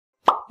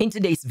In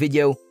today's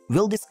video,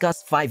 we'll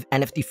discuss 5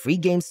 NFT free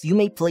games you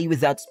may play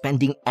without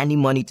spending any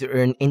money to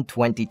earn in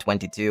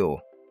 2022.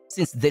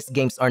 Since these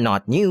games are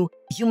not new,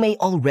 you may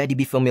already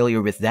be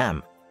familiar with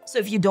them. So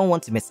if you don't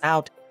want to miss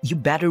out, you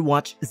better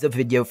watch the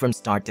video from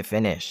start to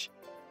finish.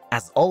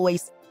 As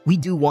always, we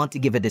do want to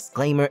give a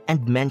disclaimer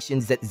and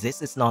mention that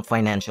this is not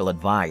financial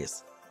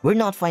advice. We're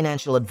not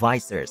financial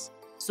advisors,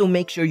 so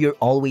make sure you're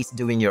always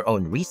doing your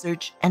own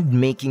research and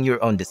making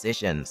your own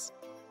decisions.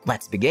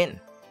 Let's begin.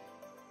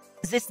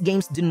 These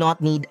games do not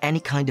need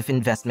any kind of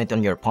investment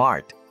on your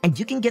part, and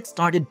you can get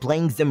started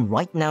playing them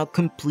right now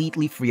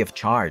completely free of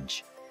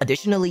charge.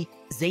 Additionally,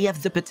 they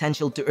have the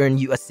potential to earn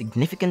you a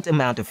significant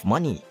amount of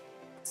money.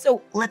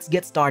 So let's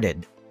get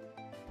started.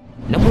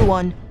 Number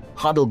 1.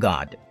 Huddle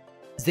God.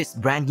 This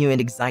brand new and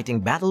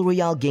exciting battle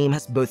royale game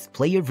has both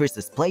player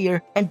versus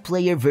player and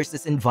player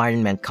versus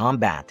environment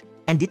combat,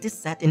 and it is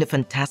set in a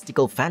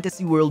fantastical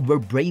fantasy world where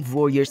brave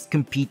warriors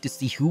compete to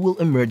see who will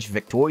emerge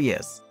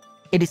victorious.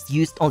 It is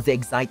used on the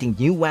exciting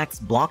new Wax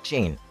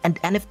blockchain,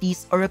 and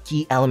NFTs are a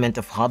key element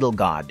of Huddle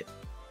God.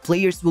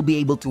 Players will be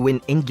able to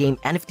win in-game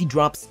NFT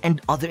drops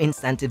and other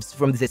incentives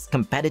from this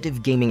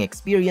competitive gaming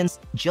experience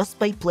just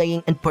by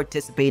playing and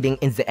participating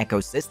in the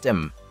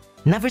ecosystem.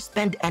 Never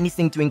spend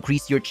anything to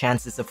increase your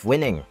chances of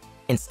winning.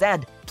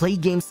 Instead, play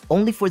games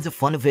only for the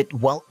fun of it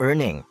while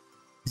earning.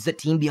 The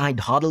team behind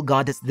Huddle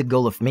God has the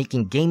goal of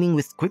making gaming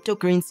with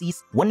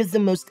cryptocurrencies one of the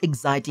most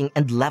exciting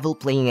and level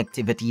playing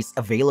activities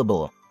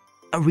available.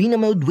 Arena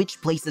mode,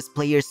 which places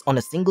players on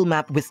a single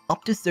map with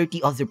up to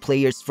 30 other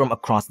players from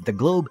across the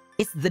globe,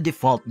 is the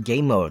default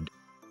game mode.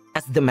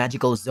 As the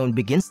magical zone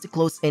begins to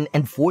close in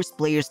and force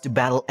players to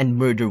battle and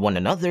murder one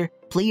another,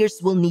 players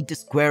will need to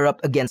square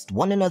up against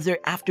one another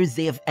after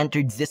they have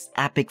entered this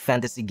epic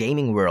fantasy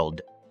gaming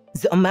world.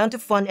 The amount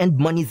of fun and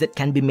money that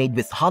can be made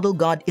with Huddle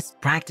God is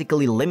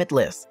practically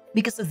limitless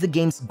because of the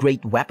game's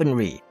great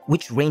weaponry,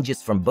 which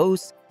ranges from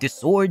bows to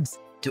swords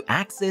to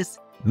axes,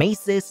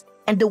 maces,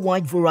 and a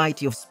wide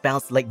variety of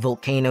spells like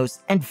volcanoes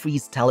and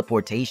freeze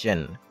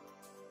teleportation.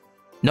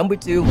 Number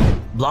 2.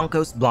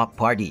 Blanco's Block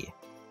Party.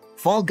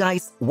 Fall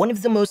Guys, one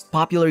of the most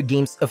popular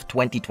games of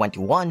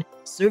 2021,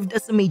 served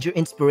as a major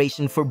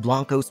inspiration for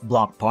Blanco's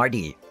Block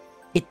Party.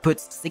 It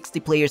puts 60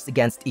 players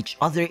against each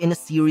other in a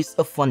series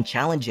of fun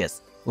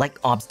challenges like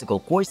obstacle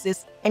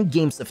courses and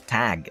games of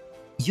tag.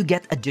 You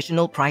get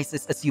additional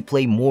prizes as you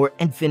play more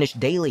and finish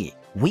daily,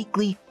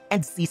 weekly,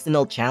 and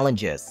seasonal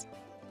challenges.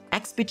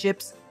 XP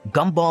chips,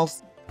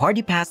 gumballs,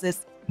 party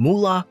passes,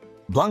 moolah,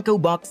 Blanco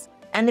bucks,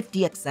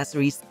 NFT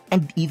accessories,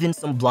 and even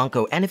some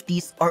Blanco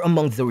NFTs are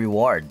among the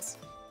rewards.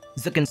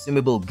 The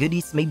consumable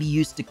goodies may be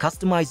used to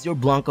customize your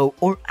Blanco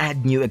or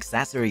add new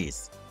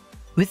accessories.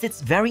 With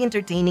its very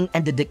entertaining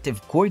and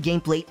addictive core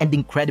gameplay and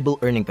incredible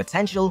earning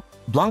potential,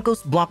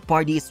 Blanco's Block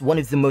Party is one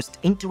of the most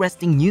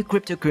interesting new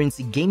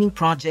cryptocurrency gaming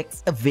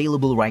projects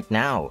available right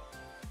now.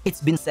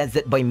 It's been said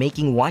that by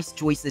making wise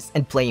choices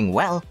and playing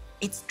well,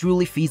 it's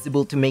truly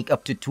feasible to make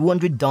up to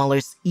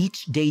 $200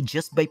 each day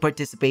just by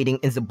participating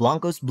in the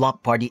Blanco's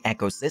Block Party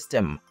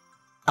ecosystem.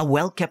 A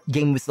well-kept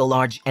game with a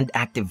large and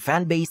active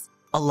fanbase,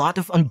 a lot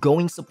of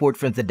ongoing support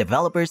from the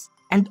developers,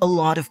 and a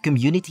lot of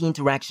community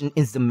interaction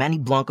in the many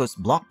Blanco's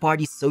Block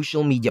Party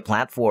social media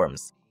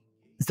platforms.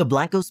 The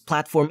Blanco's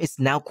platform is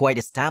now quite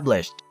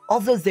established,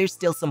 although there's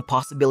still some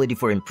possibility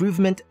for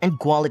improvement and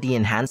quality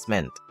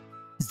enhancement.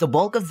 The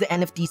bulk of the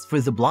NFTs for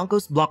the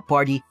Blanco's Block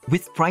Party,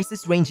 with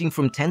prices ranging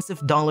from tens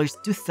of dollars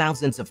to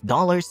thousands of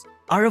dollars,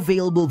 are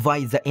available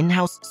via the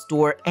in-house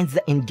store and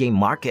the in-game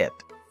market.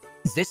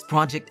 This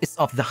project is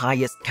of the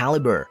highest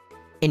caliber.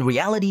 In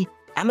reality,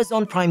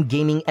 Amazon Prime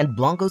Gaming and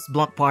Blanco's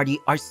Block Party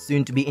are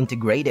soon to be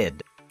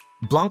integrated.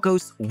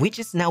 Blanco's, which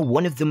is now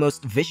one of the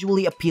most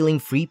visually appealing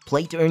free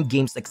play-to-earn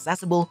games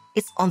accessible,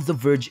 is on the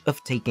verge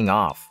of taking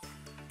off.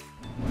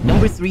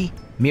 Number 3.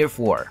 Mir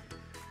 4.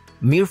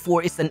 Mir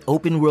 4 is an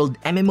open-world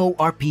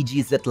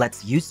MMORPG that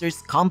lets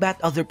users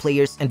combat other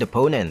players and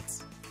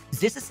opponents.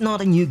 This is not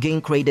a new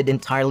game created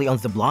entirely on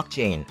the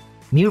blockchain.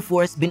 Mir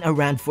 4 has been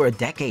around for a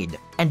decade,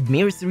 and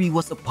Mir 3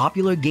 was a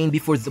popular game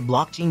before the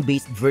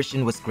blockchain-based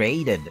version was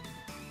created.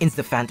 In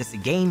the fantasy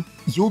game,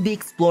 you'll be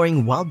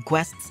exploring wild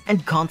quests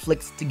and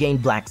conflicts to gain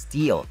Black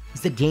Steel,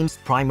 the game's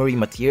primary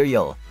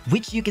material,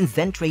 which you can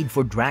then trade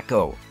for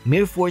Draco,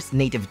 Mir 4's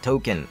native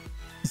token.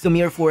 So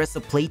Mir 4 has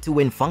a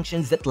play-to-win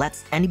function that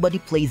lets anybody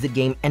play the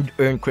game and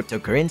earn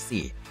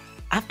cryptocurrency.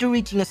 After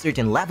reaching a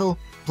certain level,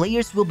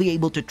 players will be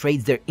able to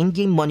trade their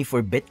in-game money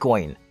for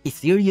Bitcoin,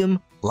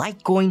 Ethereum,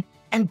 Litecoin,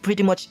 and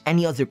pretty much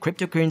any other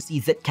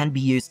cryptocurrency that can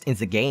be used in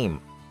the game.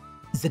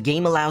 The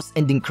game allows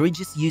and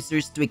encourages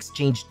users to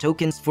exchange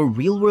tokens for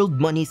real-world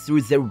money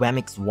through their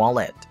Wemix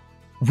wallet.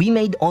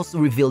 WeMade also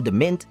revealed the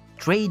mint,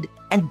 trade,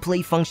 and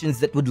play functions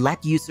that would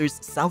let users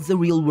sell the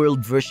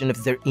real-world version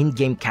of their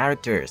in-game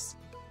characters.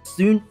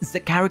 Soon, the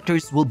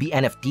characters will be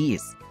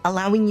NFTs,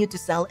 allowing you to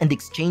sell and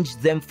exchange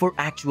them for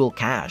actual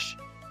cash.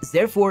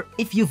 Therefore,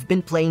 if you've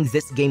been playing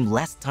this game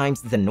less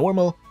times than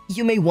normal,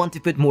 You may want to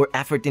put more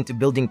effort into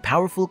building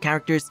powerful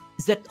characters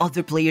that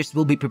other players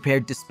will be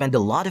prepared to spend a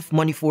lot of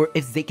money for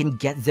if they can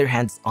get their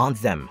hands on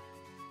them.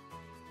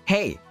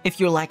 Hey, if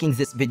you're liking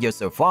this video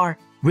so far,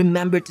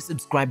 remember to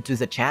subscribe to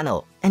the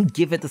channel and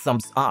give it a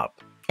thumbs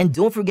up. And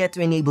don't forget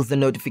to enable the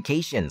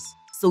notifications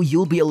so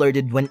you'll be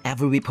alerted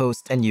whenever we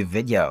post a new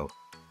video.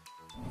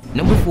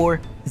 Number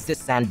 4. The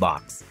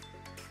Sandbox.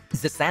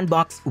 The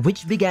Sandbox,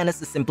 which began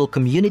as a simple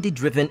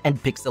community-driven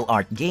and pixel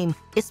art game,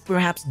 is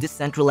perhaps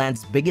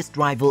Decentraland's biggest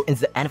rival in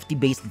the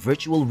NFT-based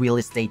virtual real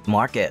estate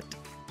market.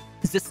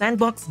 The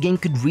Sandbox game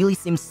could really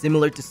seem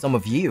similar to some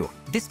of you,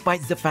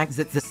 despite the fact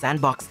that the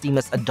Sandbox team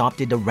has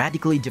adopted a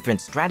radically different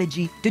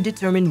strategy to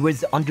determine where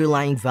the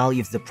underlying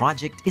value of the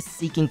project is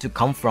seeking to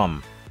come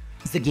from.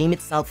 The game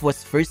itself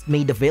was first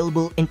made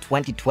available in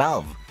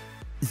 2012.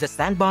 The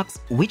Sandbox,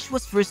 which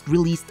was first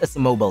released as a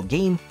mobile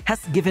game, has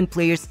given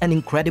players an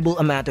incredible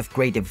amount of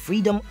creative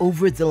freedom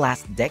over the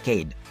last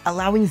decade,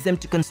 allowing them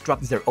to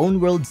construct their own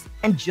worlds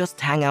and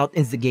just hang out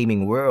in the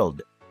gaming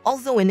world.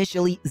 Although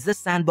initially, the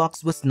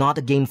Sandbox was not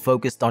a game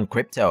focused on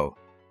crypto.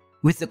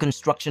 With the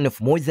construction of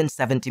more than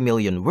 70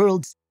 million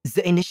worlds,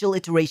 the initial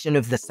iteration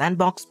of the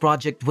Sandbox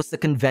project was a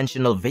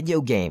conventional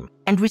video game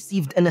and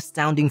received an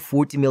astounding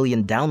 40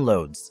 million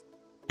downloads.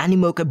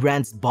 Animoca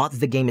Brands bought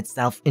the game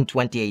itself in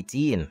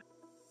 2018.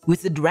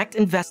 With the direct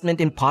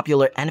investment in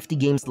popular NFT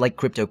games like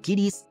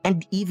CryptoKitties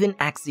and even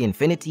Axie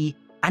Infinity,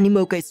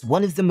 Animoca is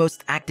one of the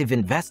most active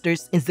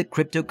investors in the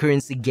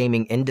cryptocurrency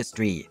gaming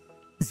industry.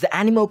 The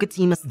Animoca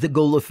team has the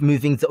goal of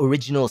moving the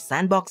original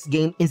Sandbox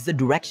game in the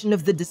direction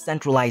of the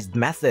decentralized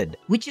method,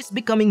 which is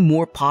becoming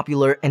more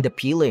popular and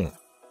appealing.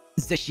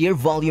 The sheer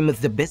volume of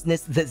the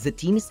business that the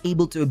team is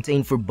able to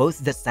obtain for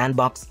both the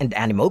Sandbox and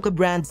Animoca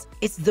brands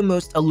is the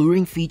most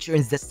alluring feature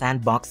in the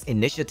Sandbox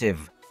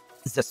initiative.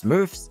 The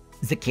Smurfs,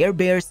 the Care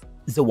Bears,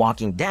 The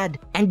Walking Dead,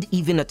 and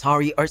even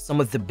Atari are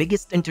some of the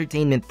biggest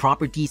entertainment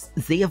properties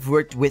they have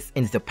worked with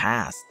in the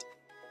past.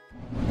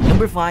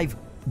 Number 5.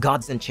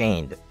 Gods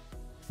Unchained.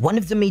 One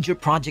of the major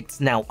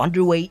projects now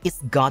underway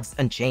is Gods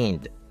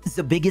Unchained,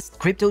 the biggest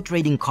crypto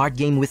trading card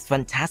game with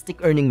fantastic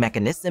earning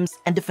mechanisms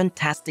and a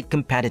fantastic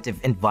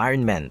competitive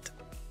environment.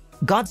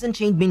 Gods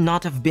Unchained may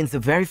not have been the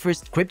very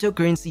first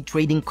cryptocurrency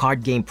trading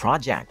card game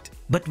project,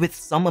 but with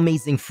some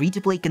amazing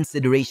free-to-play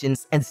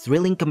considerations and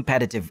thrilling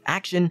competitive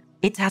action,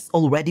 it has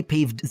already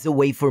paved the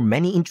way for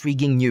many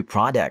intriguing new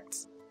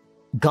products.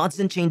 Gods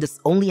Unchained has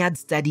only had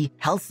steady,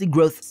 healthy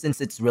growth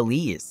since its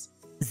release.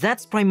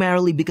 That's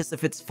primarily because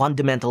of its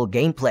fundamental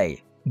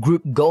gameplay,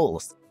 group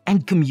goals,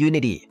 and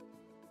community.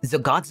 The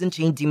Gods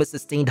Unchained team has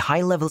sustained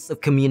high levels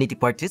of community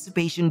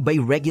participation by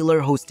regular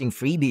hosting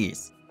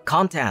freebies,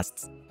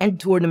 contests, and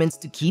tournaments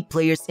to keep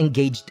players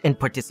engaged and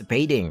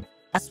participating,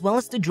 as well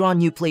as to draw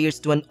new players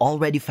to an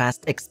already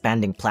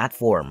fast-expanding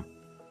platform.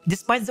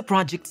 Despite the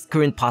project's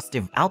current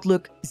positive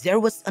outlook, there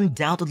was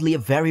undoubtedly a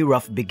very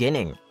rough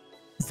beginning.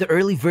 The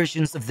early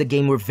versions of the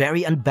game were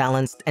very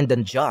unbalanced and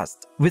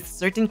unjust, with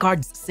certain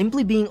cards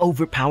simply being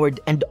overpowered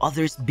and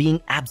others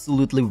being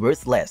absolutely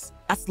worthless,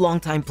 as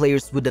longtime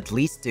players would at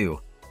least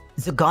do.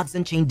 The Gods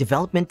Unchained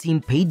development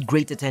team paid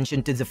great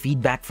attention to the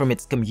feedback from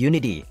its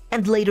community,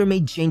 and later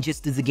made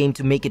changes to the game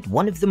to make it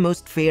one of the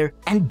most fair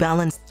and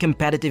balanced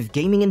competitive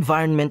gaming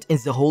environment in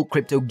the whole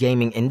crypto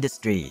gaming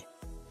industry.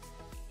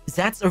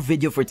 That's our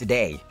video for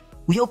today.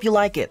 We hope you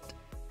like it.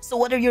 So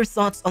what are your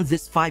thoughts on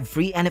these 5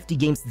 free NFT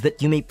games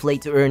that you may play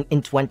to earn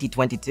in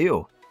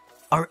 2022?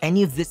 Are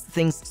any of these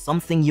things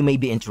something you may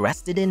be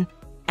interested in?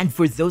 And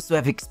for those who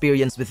have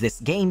experience with these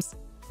games,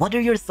 what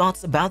are your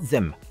thoughts about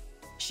them?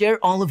 Share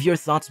all of your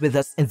thoughts with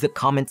us in the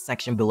comment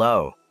section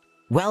below.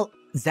 Well,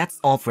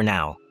 that's all for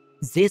now.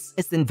 This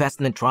is the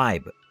Investment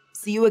Tribe.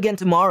 See you again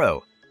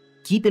tomorrow.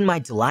 Keep in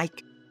mind to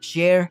like,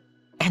 share,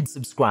 and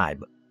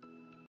subscribe.